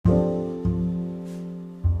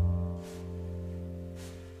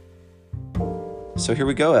So here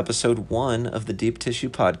we go, episode 1 of the Deep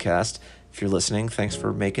Tissue Podcast. If you're listening, thanks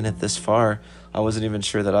for making it this far. I wasn't even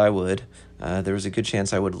sure that I would. There was a good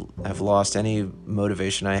chance I would have lost any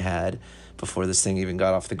motivation I had before this thing even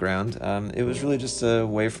got off the ground. It was really just a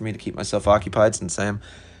way for me to keep myself occupied since I am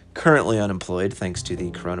currently unemployed thanks to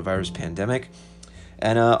the coronavirus pandemic.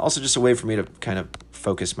 And also just a way for me to kind of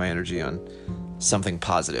focus my energy on something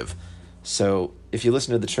positive. So if you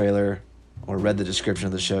listen to the trailer or read the description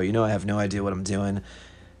of the show, you know I have no idea what I'm doing.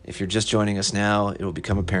 If you're just joining us now, it will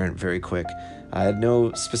become apparent very quick. I had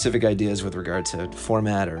no specific ideas with regard to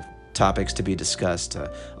format or topics to be discussed.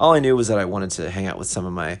 All I knew was that I wanted to hang out with some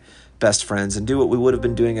of my best friends and do what we would have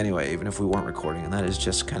been doing anyway, even if we weren't recording, and that is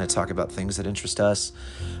just kind of talk about things that interest us,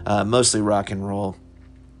 mostly rock and roll.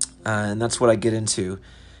 And that's what I get into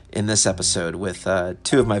in this episode with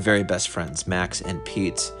two of my very best friends, Max and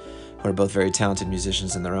Pete, who are both very talented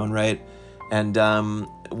musicians in their own right. And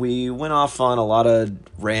we went off on a lot of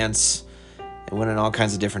rants. It went in all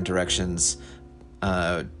kinds of different directions.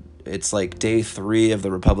 It's like day 3 of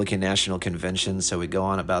the Republican National Convention, so we go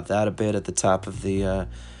on about that a bit at the top of the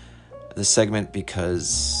segment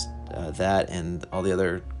because that and all the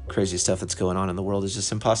other crazy stuff that's going on in the world is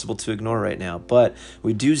just impossible to ignore right now. But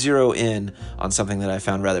we do zero in on something that I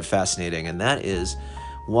found rather fascinating, and that is,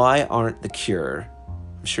 why aren't The Cure,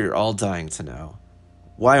 I'm sure you're all dying to know,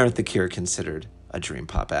 why aren't The Cure considered a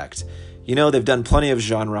Dreampop act? You know, they've done plenty of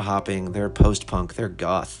genre hopping. They're post-punk, they're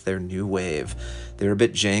goth, they're new wave. They're a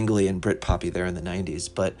bit jangly and Britpoppy there in the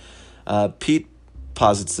 90s. But Pete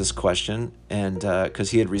posits this question, and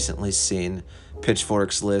because he had recently seen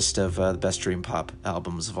Pitchfork's list of the best Dreampop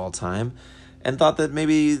albums of all time, and thought that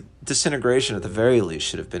maybe Disintegration at the very least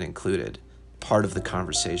should have been included, part of the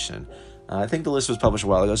conversation. I think the list was published a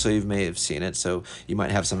while ago, so you may have seen it, so you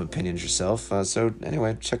might have some opinions yourself. So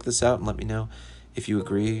anyway, check this out and let me know if you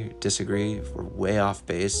agree, disagree, if we're way off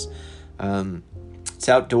base. It's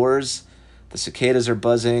outdoors. The cicadas are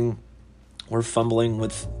buzzing. We're fumbling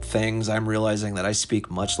with things. I'm realizing that I speak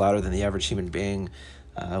much louder than the average human being.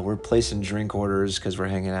 We're placing drink orders because we're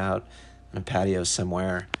hanging out on a patio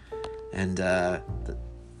somewhere. And the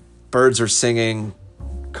birds are singing.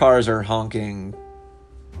 Cars are honking.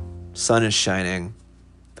 Sun is shining,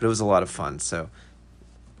 but it was a lot of fun, so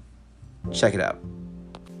check it out.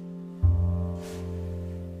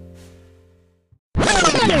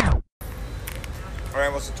 All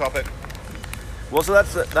right, what's the topic? Well, so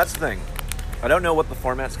that's the thing. I don't know what the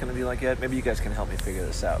format's going to be like yet. Maybe you guys can help me figure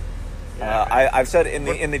this out. I've said in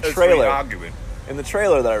the trailer, in the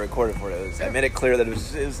trailer that I recorded for it, I made it clear that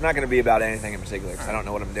it was not going to be about anything in particular because I don't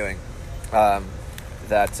know what I'm doing.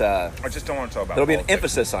 I just don't want to talk about there'll be politics. an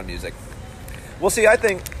emphasis on music. Well, see, I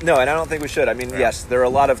think, no, and I don't think we should. I mean, yes, there are a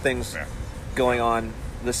lot of things going on.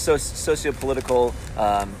 The socio-political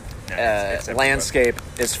landscape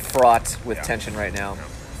is fraught with tension right now. Yeah.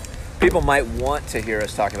 People might want to hear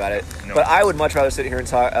us talk about it, but I would much rather sit here and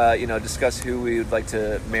talk, discuss who we would like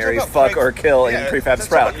to marry, fuck, or kill in Prefab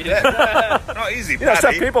Sprout. Not easy, Paddy.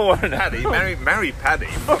 Paddy. Some people want to know. Paddy, marry Paddy,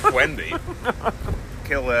 fuck Wendy,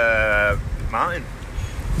 kill Martin.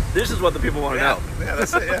 This is what the people want to know. Yeah,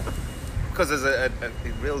 that's it, yeah. Because there's a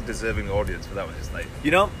real deserving audience for that one. It's like,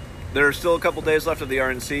 there are still a couple days left of the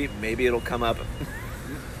RNC. Maybe it'll come up.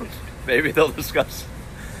 Maybe they'll discuss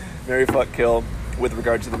marry, fuck, kill with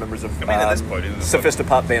regard to the members of at this point,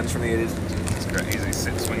 sophistopop bands from the 80s. It's quite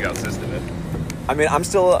easy swing out system. I mean, I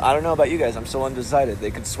don't know about you guys. I'm still undecided.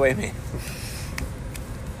 They could sway me.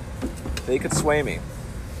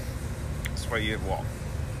 Sway you what?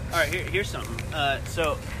 All right, here's something.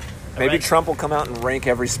 Maybe Trump will come out and rank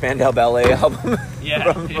every Spandau Ballet album.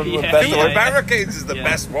 Yeah. from Barricades is the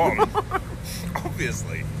best one.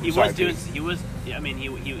 Obviously. He was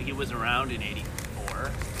around in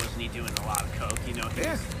 '84. Wasn't he doing a lot of coke?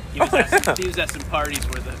 He was at some parties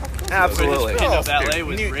where Absolutely. the Spandau Ballet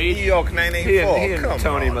was New raging. York 984. He and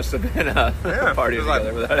Tony must have been partying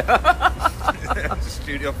together with that.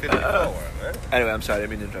 Studio 54. Right? Anyway, I'm sorry. I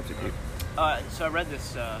didn't mean to interrupt you, Pete. So I read this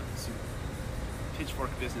some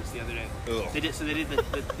Pitchfork business the other day. Ugh. They did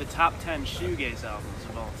the top 10 shoegaze albums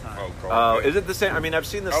of all time. Oh, God. Is it the same? I mean, I've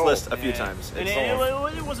seen this list a few times. And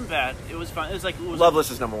it wasn't bad. It was fun. It was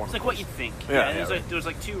Loveless is number 1. It's like what you'd think. Yeah, There was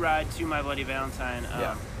like 2 Ride, 2 My Bloody Valentine.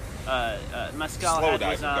 Mescal Slow Head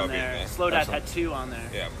Dive was would on go there. in there. Slow Dive had 2 on there.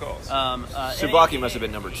 Yeah, of course. Souvlaki must have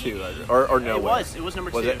been number 2, or Nowhere. It was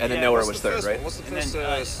number 2. Was it? And then Nowhere was third, right? What's the first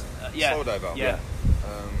Slow Dive album? Yeah.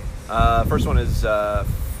 First one is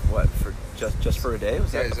what, for just for a day?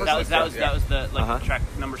 Was that? That was the track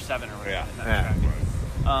number 7 or whatever. Yeah.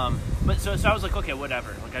 But so I was like, okay,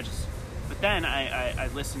 whatever. Like But then I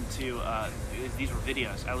listened to these were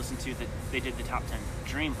videos. I listened to that they did the top 10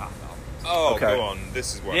 Dreampop albums. Oh, Okay. go on.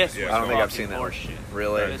 This is what. This yeah, was I don't think I've fucking seen that one. horseshit.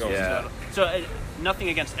 Really? This was Yeah. total- So nothing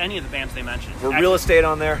against any of the bands they mentioned. Were Actually, real estate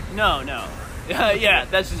on there? No. Yeah,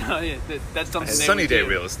 that's something. They Sunny would Day do.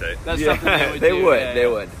 Real Estate. That's something they would they do. would. Yeah, They yeah.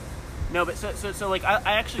 would. No, but so like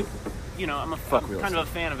I actually, you know, I'm Real kind of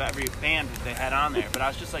a fan of every band that they had on there. But I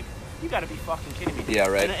was just like, you got to be fucking kidding me. Yeah,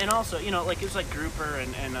 right. And also, you know, like it was like Grouper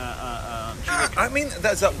and Julia. I mean,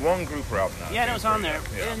 there's that one grouper album now. Yeah, and it was on there.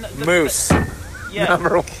 Yeah. And Moose. Yeah.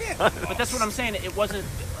 Number one. But that's what I'm saying. It wasn't.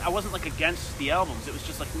 I wasn't like against the albums. It was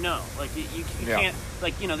just like no, like you Yeah. can't,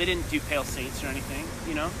 like, you know, they didn't do Pale Saints or anything.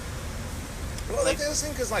 You know. Well, that's the other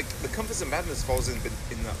thing, because like the Comforts and Madness falls in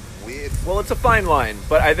that weird. Well, it's a fine line,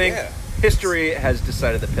 but I think Yeah. history has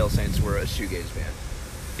decided that Pale Saints were a shoegaze band.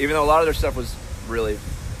 Even though a lot of their stuff was really...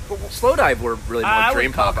 Slow Dive were really more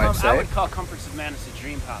dream pop, I'd say. I would call Comforts of Madness a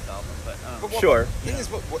dream pop album, but Sure. The thing is,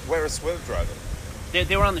 where is Swerve Driver?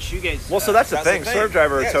 they were on the shoegaze. Well, so that's the That's the thing. thing. Swerve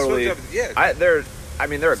Driver Yeah, totally... Swerve Driver, yeah. they're a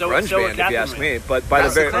So- grunge so were band, if you ask Catherine. me. But by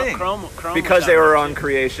That's the the very... thing. Chrome Because was they were on on there, too.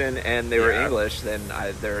 Creation and they were Yeah. English, then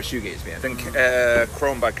they're a shoegaze band. Then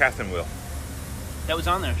Chrome by Catherine Will. That was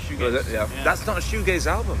on there. Shoegaze. Was it? Yeah. That's not a shoegaze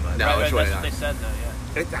album, man. No, right, it's right, really that's not. what they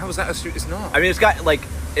said though. Yeah. How is that a shoe? It's not. I mean, it's got like...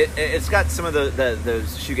 It's got some of those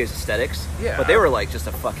shoegaze aesthetics, Yeah. but they were like just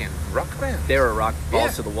a fucking... rock band. They were rock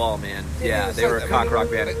balls Yeah. to the wall, man. Yeah, it's they were like- a cock rock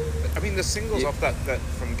band. I mean, the singles Yeah. off that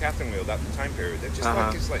from Catherine Wheel, that time period, they're just Uh-huh.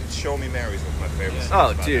 like, it's like Show Me Mary's one of my favorites.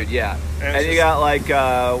 Oh, dude, yeah. And And it's you just- got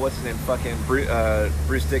like what's his name? Fucking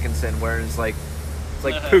Bruce Dickinson wearing his like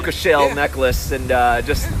puka shell Yeah. necklace and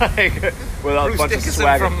just like with a Bruce bunch Dickinson of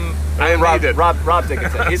swagger. from Rob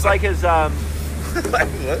Dickinson. He's like his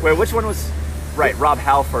wait, which one was right? Rob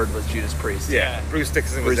Halford was Judas Priest. Yeah, Bruce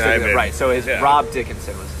Dickinson Bruce was Dickinson, Iron right. So his Yeah. Rob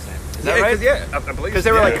Dickinson was his name. Is that Yeah, right? Yeah, I believe Because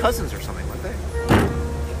they were yeah. like cousins or something, weren't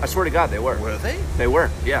they? I swear to God, they were. Were they? They were.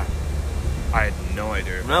 Yeah. I had no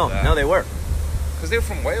idea. No, about that. no, they were. Because they were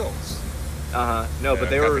from Wales. No, but Yeah,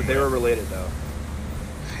 they were Catherine they were Whale. related though.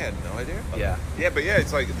 I had no idea. about Yeah. that. Yeah, but yeah,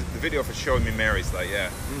 it's like the video for Showing Me Mary's like,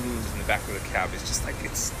 just in the back of the cab. It's just like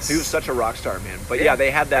it's. He was such a rock star, man. But yeah, Yeah. they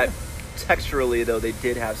had that texturally though. They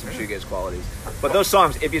did have some shoegaze qualities. But those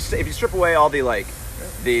songs, if you strip away all the like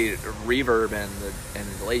the reverb and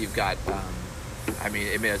the delay, you've got. I mean,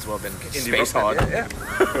 it may as well have been Indie Space rock Hog. band,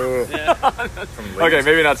 Yeah. Yeah. From Okay, Leeds.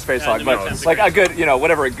 maybe not Space Yeah, Hog, the but meantime, like a good,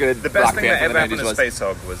 whatever a good The best rock thing band that from ever the happened 90s to was. Space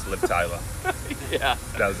Hog was Liv Tyler. Yeah,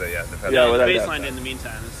 That was it, yeah. Yeah, well, the that- bass line in the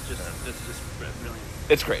meantime is just brilliant.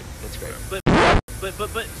 it's great. It's great. But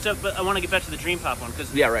I want to get back to the Dreampop one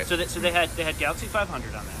because Yeah, right. So they had Galaxy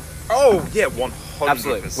 500 on there. Oh yeah, 100%.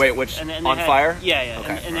 Absolutely. Wait, which And they on had, fire? Yeah.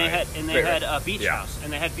 Okay, And they right. had Right. Beach Yeah. House,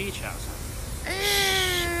 and they had Beach House.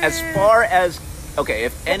 As far as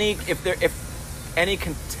if any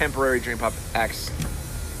contemporary dream pop acts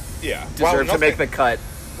Yeah. deserve to make the cut,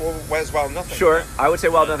 Well, where's Wild Nothing? sure, I would say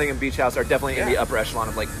Wild Nothing and Beach House are definitely in Yeah. the upper echelon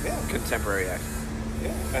of like Yeah. contemporary acts.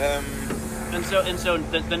 Yeah. And so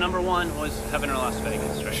the number one was Heaven or Las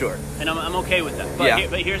Vegas, right? Sure. And I'm okay with that. But, Yeah.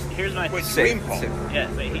 but here's my Wait, Safe, Dreampop. safe. yeah,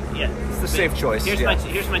 but It's the But safe choice. Here's yeah.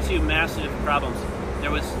 my two massive problems.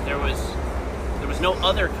 There was no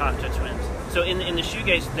other constituents. So in the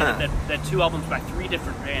shoegaze, that two albums by three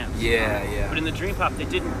different bands. Yeah, yeah. But in the Dreampop, they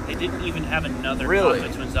didn't even have another Really?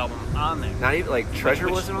 Constituents album on there. Not even like Treasure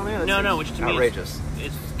Which- wasn't on there. That No, seems which to me outrageous.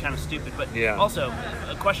 it's kind of stupid. But Yeah. also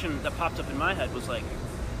a question that popped up in my head was like,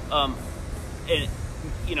 and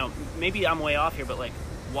maybe I'm way off here, but like,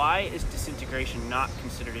 why is Disintegration not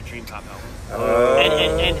considered a Dreampop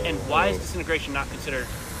album? And why is Disintegration not considered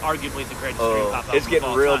arguably the greatest Dreampop album? It's getting of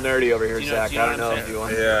all real time? nerdy over here, Do you know- Zach. do you know I don't know what if I'm you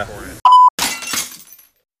want. Yeah.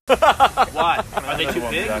 Why? Are they too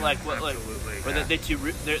big? Like what? Like, or they too?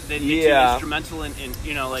 They're too Yeah. instrumental in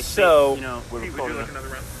like. So- Would you like another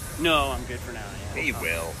round? No, I'm good for now. Yeah. He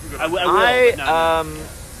will. I will. but not now.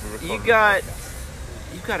 You got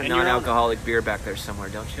a And you're on- non-alcoholic beer back there somewhere,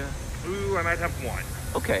 don't you? Ooh, I might have one.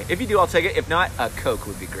 Okay, if you do, I'll take it. If not, a Coke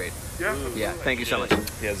would be great. Yeah. Yeah, thank you so much.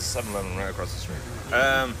 He has a 7-Eleven right across the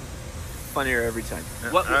street. Funnier every time.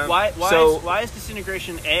 Why is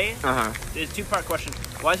Disintegration A? Uh-huh. It's a two-part question.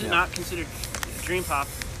 Why is it Yeah. not considered Dreampop?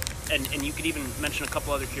 And you could even mention a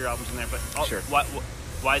couple other Cure albums in there, but Sure.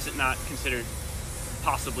 why is it not considered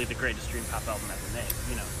possibly the greatest Dreampop album ever made?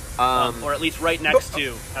 Or at least right next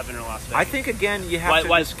to Heaven or Las Vegas. I think again you have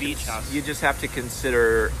Why to is Beach House? you just have to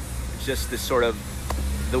consider just the sort of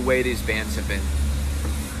the way these bands have been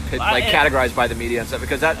categorized by the media and stuff,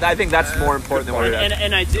 because I think that's more important than what it is.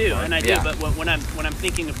 and I do. Yeah. But when I'm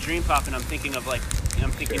thinking of Dreampop and I'm thinking of like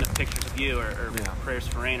I'm thinking of Pictures of You or Prayers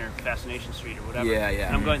for Rain or Fascination Street or whatever. Yeah, yeah.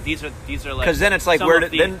 And I'm going. These are like. Because then it's like where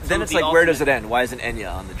then it's like where does it ultimate- end? Why isn't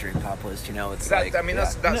Enya on the Dreampop list? You know, it's That, like I mean,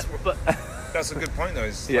 yeah. that's a good point though.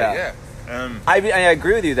 It's Yeah. like, I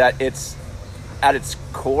agree with you that it's at its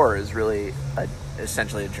core is really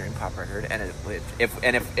essentially a dream pop record, and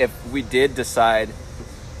if we did decide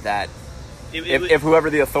that if whoever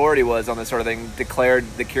the authority was on this sort of thing declared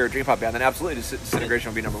the Cure a dream pop band, then absolutely Disintegration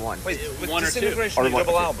would be number one. Wait, was One or two. Disintegration Or a one or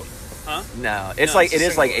double two. album? Huh? No, it's No, like it's it a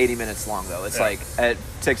is like single. 80 minutes long though. It's Yeah. like it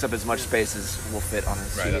takes up as much space as will fit on a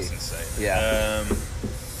CD. Right, that's insane. Yeah.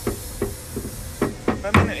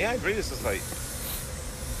 I mean, yeah, I agree. This is like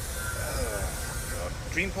God.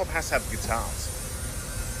 Dreampop has to have guitars.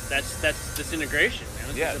 That's Disintegration,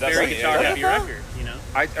 man. Yeah, It's a that's very right, guitar yeah. heavy record, you know.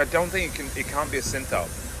 I don't think it can't be a synth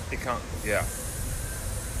album. It can't. Yeah.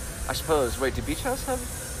 I suppose. Wait, do Beach House have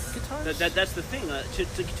guitars? That's the thing.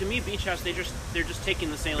 To me, Beach House, they're just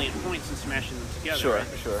taking the salient points and smashing them together. Sure, right?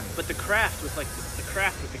 sure. But the craft with the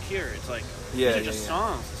craft with the Cure, it's like Yeah, these are just yeah.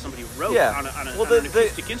 songs that somebody wrote Yeah. on Well, an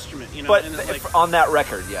acoustic instrument, you know. But and it's like, on that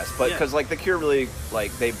record, yes. But Yeah. because like the Cure really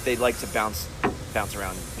like they like to bounce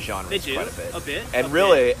around genres they do quite a bit. a And bit.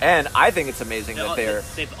 really, and I think it's amazing that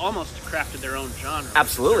they've almost crafted their own genre.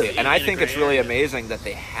 absolutely, Sort of and in I a think gray it's really area. amazing that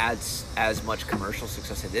they had as much commercial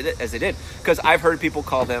success as they did. Because I've heard people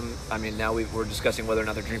call them. I mean, now we're discussing whether or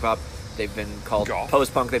not they're dream pop. They've been called Goth.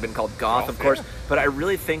 post-punk. They've been called goth, of course. yeah. But I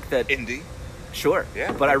really think that Indie. sure.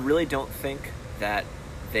 Yeah. But I really don't think that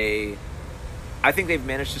they. I think they've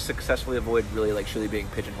managed to successfully avoid really being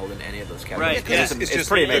pigeonholed in any of those categories. Right, 'Cause yeah. it's, It's just-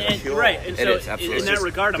 pretty and- amazing. Cure. right, and It so is, absolutely. in that It's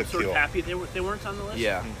regard, I'm the sort of Cure. happy they weren't on the list.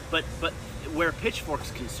 Yeah. But where Pitchfork's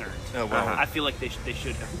concerned, Oh, well. I feel like they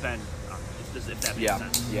should have been on it, if that makes Yeah,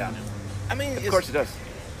 sense. yeah. you know? I mean, Of course it does.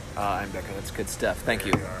 I'm Becca. That's good stuff. Thank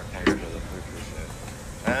you.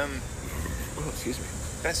 Oh, excuse me.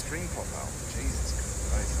 Best Dreampop album. Jesus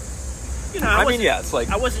Christ. You know, I mean, wasn't- yeah, it's like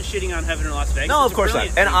I wasn't shitting on Heaven or Las Vegas. no, It's of a course not.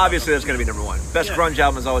 brilliant And Dreampop obviously that's album. going to be number one. Best Yeah. grunge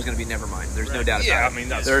album is always going to be Nevermind. There's no Right. doubt Yeah, about I it. mean,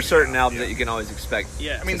 that's there are certain true, albums yeah. that you can always expect.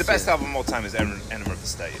 Yeah. I mean, the to best see. album of all time is Enema of the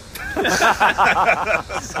State.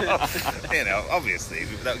 So, you know, obviously,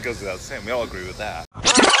 that goes without saying. We all agree with that.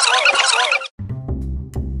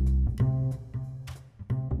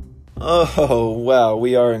 Oh, wow.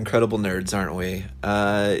 We are incredible nerds, aren't we?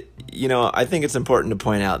 I think it's important to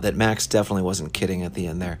point out that Max definitely wasn't kidding at the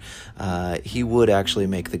end there. He would actually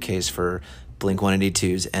make the case for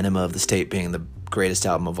Blink-182's Enema of the State being the greatest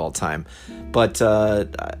album of all time. But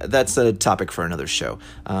that's a topic for another show.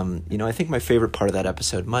 I think my favorite part of that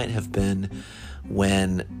episode might have been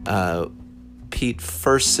when Pete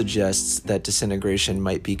first suggests that Disintegration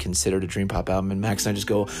might be considered a dream pop album, and Max and I just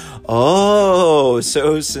go, oh,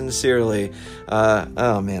 so sincerely.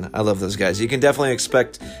 Oh man, I love those guys. You can definitely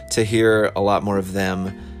expect to hear a lot more of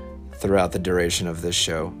them throughout the duration of this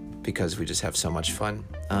show because we just have so much fun.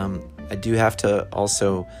 I do have to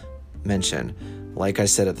also mention, like I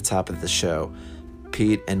said at the top of the show,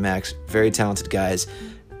 Pete and Max, very talented guys,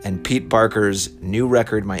 and Pete Barker's new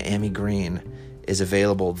record, Miami Green, is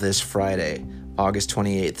available this Friday, August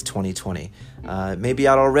 28th, 2020. It may be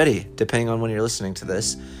out already, depending on when you're listening to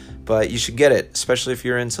this, but you should get it, especially if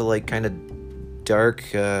you're into like kind of dark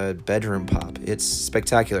bedroom pop. It's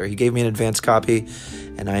spectacular. He gave me an advance copy,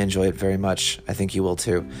 and I enjoy it very much. I think you will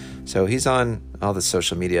too. So he's on all the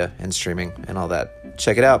social media and streaming and all that.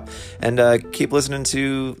 Check it out, and keep listening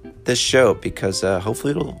to this show because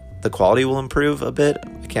hopefully the quality will improve a bit.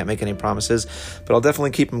 I can't make any promises, but I'll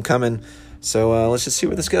definitely keep them coming. So let's just see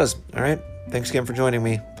where this goes. All right. Thanks again for joining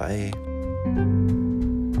me. Bye.